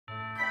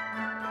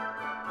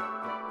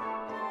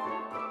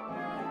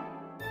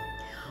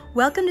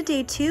Welcome to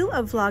day 2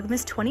 of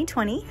Vlogmas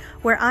 2020,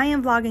 where I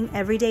am vlogging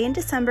every day in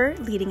December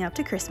leading up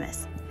to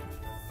Christmas.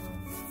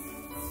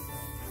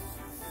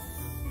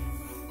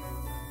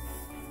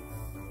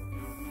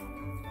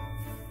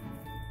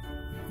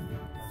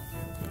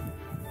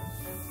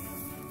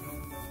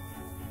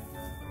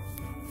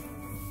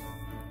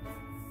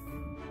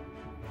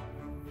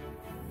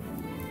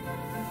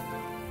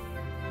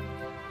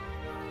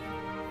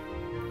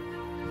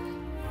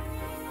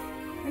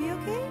 Are you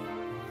okay?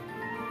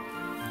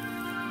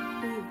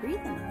 Are you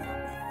breathing a little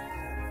bit?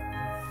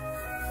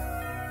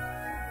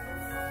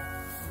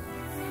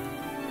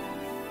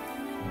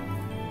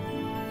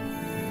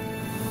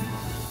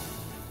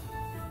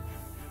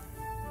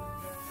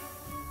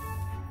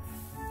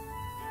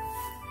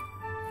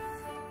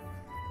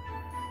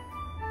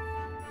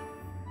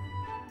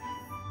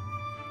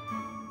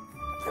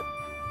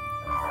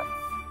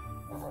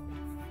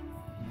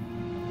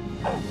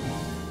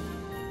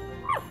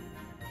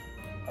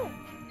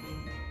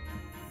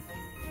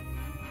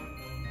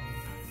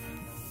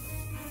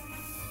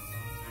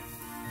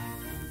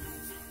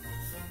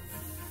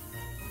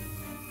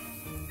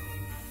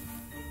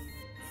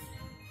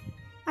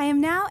 I am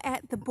now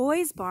at the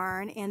boys'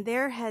 barn, and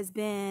there has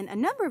been a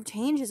number of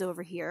changes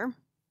over here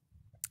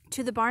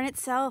to the barn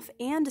itself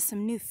and to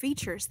some new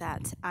features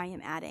that I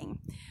am adding.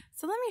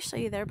 So let me show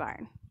you their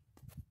barn.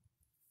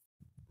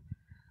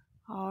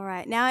 All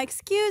right, now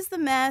excuse the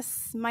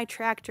mess. My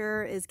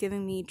tractor is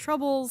giving me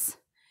troubles,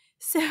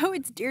 so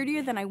it's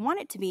dirtier than I want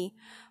it to be,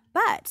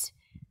 but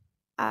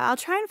I'll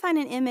try and find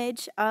an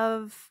image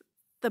of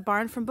the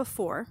barn from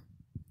before.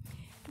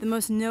 The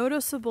most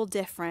noticeable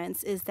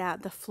difference is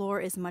that the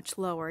floor is much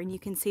lower, and you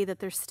can see that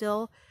there's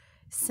still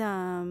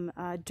some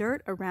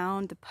dirt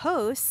around the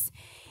posts.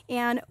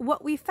 And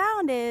what we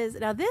found is,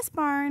 now this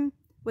barn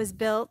was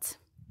built,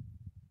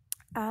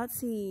 let's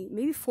see,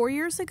 maybe 4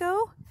 years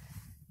ago?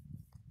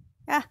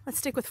 Yeah, let's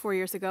stick with 4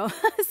 years ago,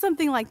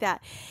 something like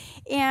that.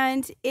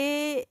 And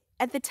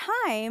at the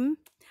time,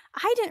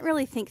 I didn't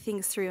really think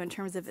things through in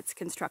terms of its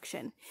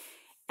construction.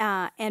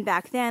 And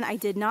back then, I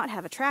did not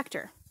have a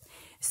tractor.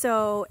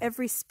 So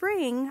every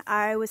spring,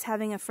 I was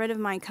having a friend of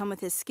mine come with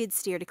his skid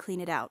steer to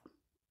clean it out.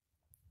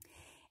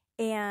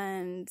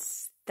 And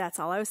that's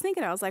all I was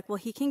thinking. I was like, well,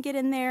 he can get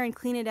in there and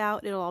clean it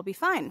out. It'll all be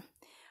fine.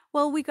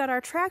 Well, we got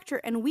our tractor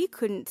and we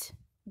couldn't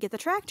get the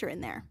tractor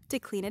in there to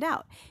clean it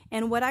out.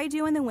 And what I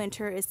do in the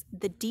winter is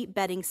the deep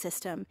bedding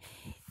system,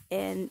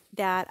 and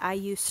that I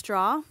use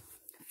straw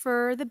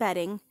for the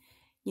bedding,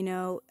 you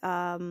know,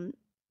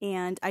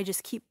 and I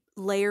just keep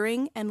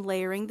layering and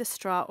layering the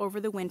straw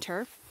over the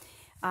winter.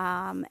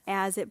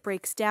 As it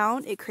breaks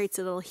down, it creates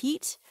a little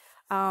heat,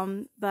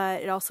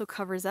 but it also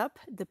covers up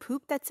the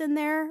poop that's in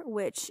there,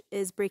 which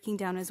is breaking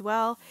down as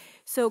well.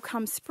 So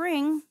come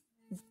spring,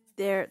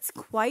 it's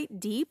quite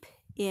deep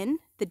in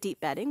the deep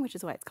bedding, which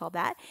is why it's called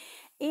that.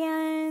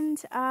 And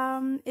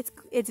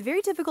it's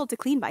very difficult to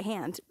clean by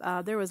hand.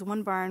 There was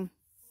one barn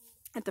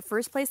at the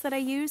first place that I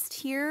used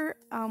here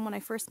when I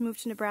first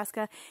moved to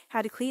Nebraska,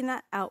 had to clean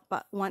that out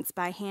once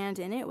by hand,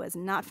 and it was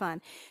not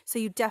fun. So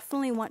you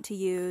definitely want to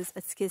use a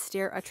skid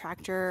steer, a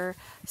tractor,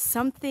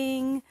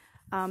 something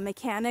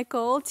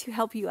mechanical to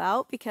help you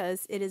out,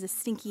 because it is a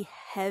stinky,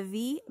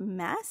 heavy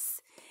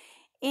mess.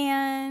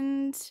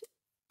 And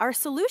our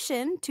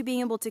solution to being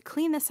able to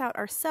clean this out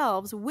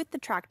ourselves with the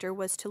tractor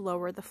was to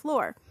lower the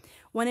floor.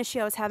 One issue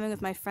I was having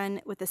with my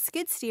friend with the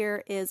skid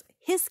steer is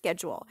his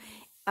schedule.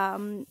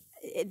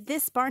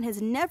 This barn has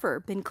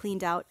never been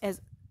cleaned out as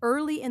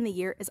early in the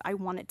year as I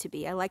want it to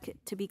be. I like it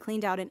to be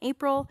cleaned out in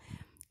April,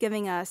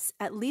 giving us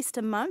at least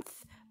a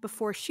month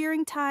before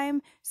shearing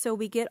time, so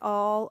we get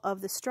all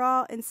of the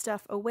straw and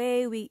stuff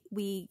away.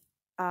 We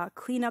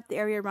clean up the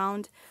area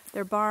around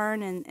their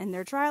barn and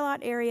their dry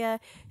lot area,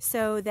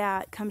 so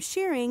that come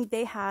shearing,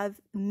 they have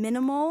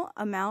minimal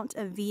amount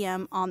of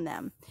VM on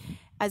them,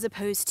 as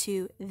opposed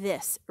to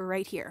this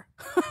right here.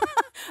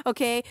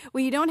 Okay,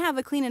 when you don't have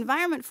a clean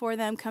environment for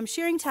them come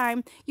shearing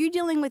time, you're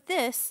dealing with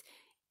this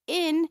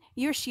in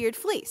your sheared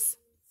fleece.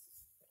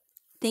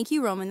 Thank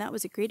you, Roman. That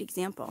was a great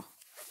example.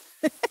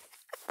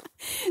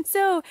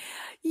 So,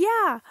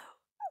 yeah,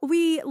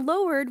 we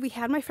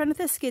had my friend with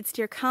a skid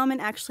steer come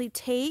and actually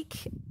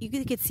take, you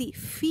could see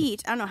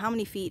feet, I don't know how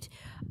many feet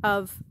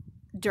of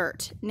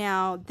dirt.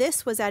 Now,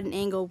 this was at an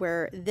angle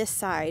where this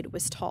side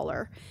was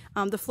taller.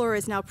 The floor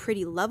is now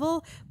pretty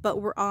level,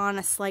 but we're on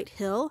a slight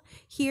hill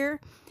here.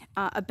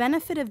 A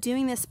benefit of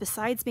doing this,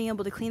 besides being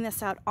able to clean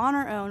this out on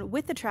our own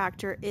with the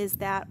tractor, is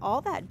that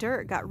all that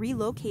dirt got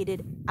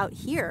relocated out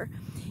here.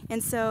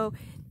 And so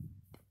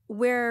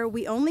where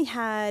we only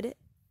had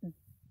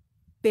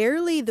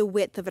barely the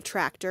width of a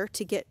tractor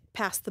to get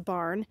past the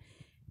barn,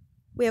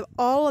 we have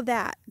all of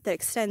that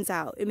extends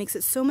out. It makes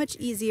it so much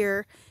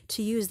easier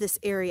to use this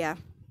area.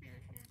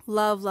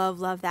 Love, love,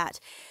 love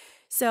that.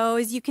 So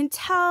as you can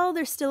tell,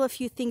 there's still a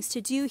few things to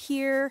do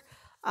here.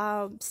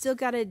 Still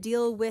got to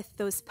deal with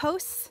those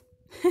posts.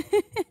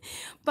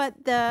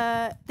 But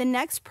the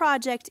next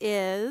project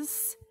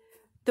is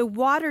the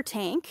water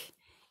tank.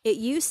 It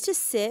used to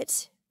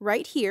sit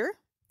right here,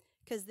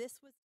 because this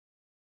was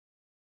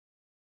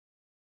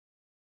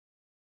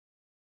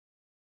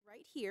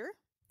here,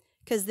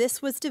 because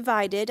this was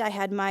divided. I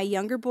had my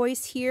younger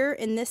boys here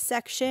in this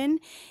section,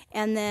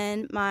 and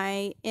then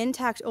my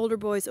intact older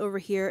boys over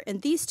here in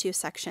these two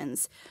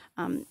sections.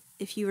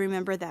 If you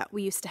remember that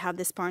we used to have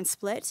this barn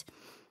split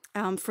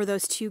for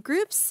those two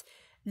groups.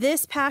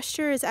 This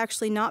pasture is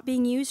actually not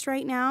being used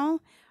right now.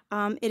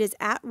 It is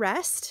at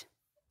rest.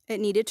 It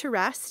needed to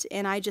rest,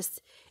 and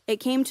it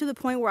came to the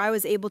point where I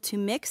was able to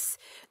mix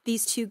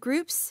these two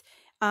groups,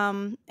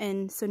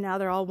 and so now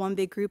they're all one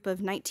big group of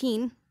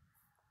 19,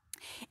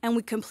 and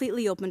we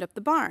completely opened up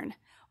the barn.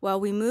 Well,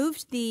 we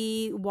moved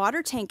the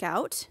water tank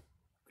out,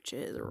 which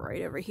is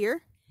right over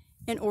here,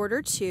 in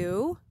order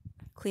to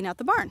clean out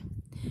the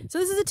barn. So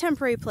this is a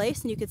temporary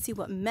place, and you can see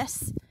what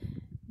mess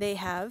they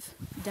have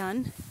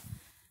done.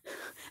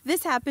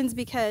 This happens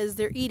because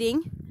they're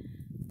eating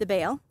the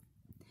bale.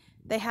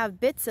 They have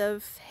bits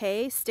of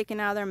hay sticking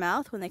out of their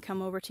mouth when they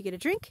come over to get a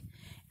drink,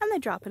 and they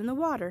drop it in the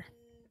water.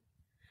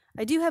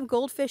 I do have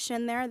goldfish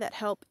in there that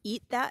help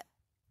eat that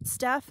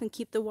stuff and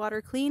keep the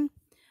water clean,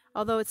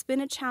 although it's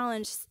been a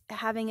challenge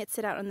having it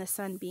sit out in the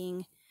sun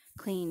being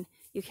clean.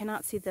 You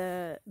cannot see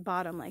the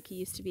bottom like you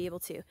used to be able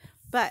to.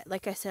 But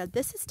like I said,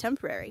 this is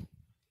temporary.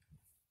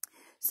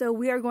 So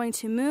we are going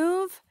to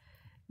move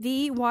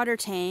the water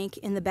tank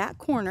in the back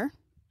corner.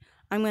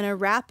 I'm going to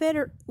wrap it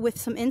with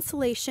some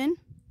insulation.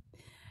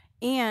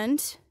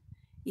 And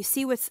you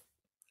see what's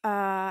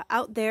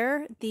out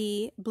there,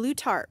 the blue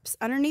tarps.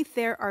 Underneath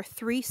there are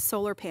 3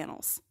 solar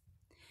panels.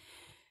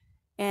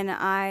 And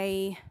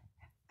I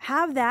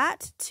have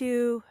that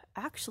to,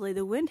 actually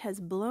the wind has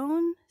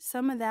blown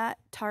some of that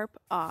tarp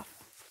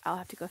off. I'll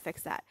have to go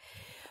fix that.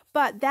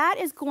 But that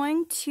is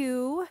going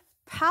to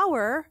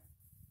power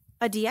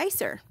a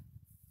de-icer.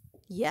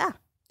 Yeah,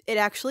 it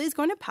actually is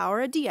going to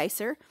power a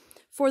de-icer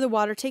for the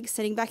water tank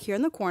sitting back here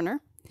in the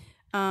corner.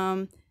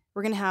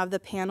 We're going to have the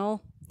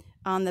panel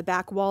on the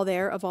back wall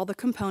there of all the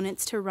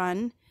components to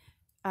run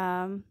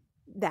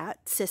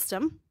that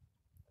system.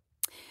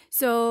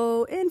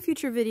 So in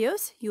future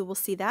videos, you will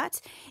see that.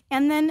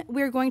 And then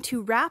we're going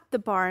to wrap the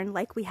barn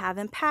like we have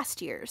in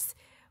past years.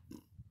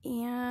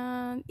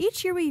 And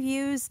each year we've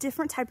used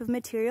different type of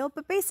material,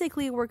 but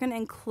basically we're going to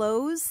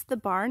enclose the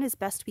barn as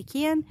best we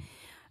can,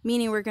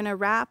 meaning we're going to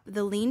wrap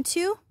the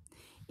lean-to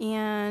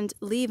and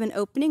leave an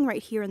opening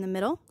right here in the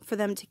middle for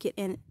them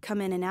to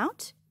come in and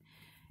out.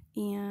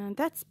 And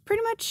that's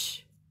pretty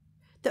much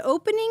the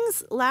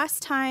openings.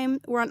 Last time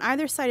were on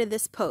either side of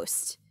this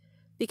post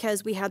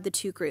because we had the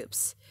 2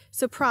 groups.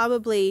 So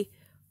probably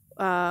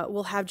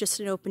we'll have just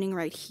an opening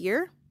right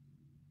here.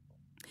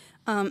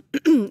 And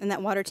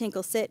that water tank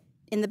will sit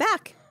in the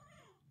back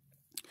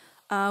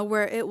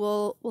where it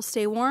will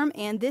stay warm.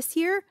 And this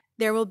year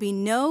there will be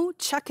no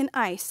chucking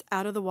ice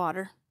out of the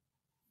water.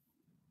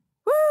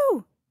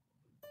 Woo!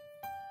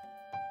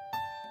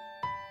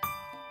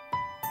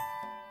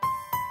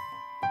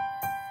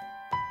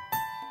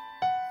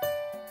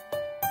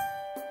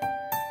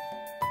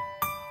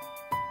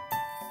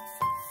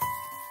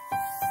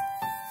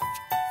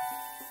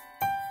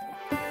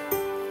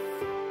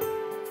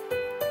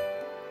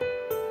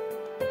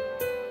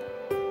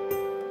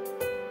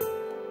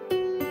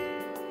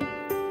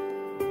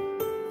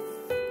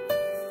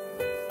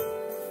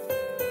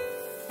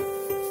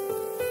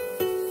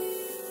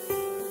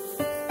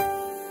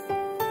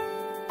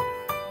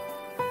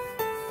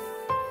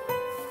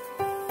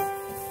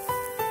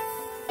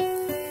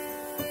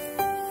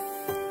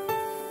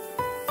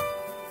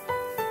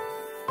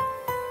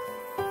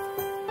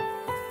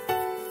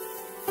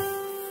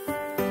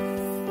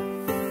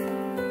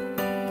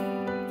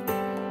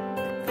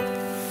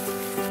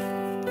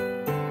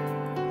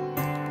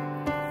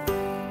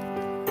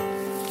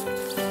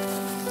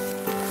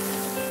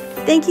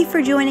 Thank you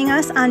for joining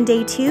us on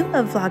day 2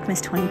 of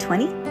Vlogmas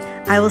 2020.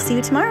 I will see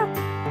you tomorrow.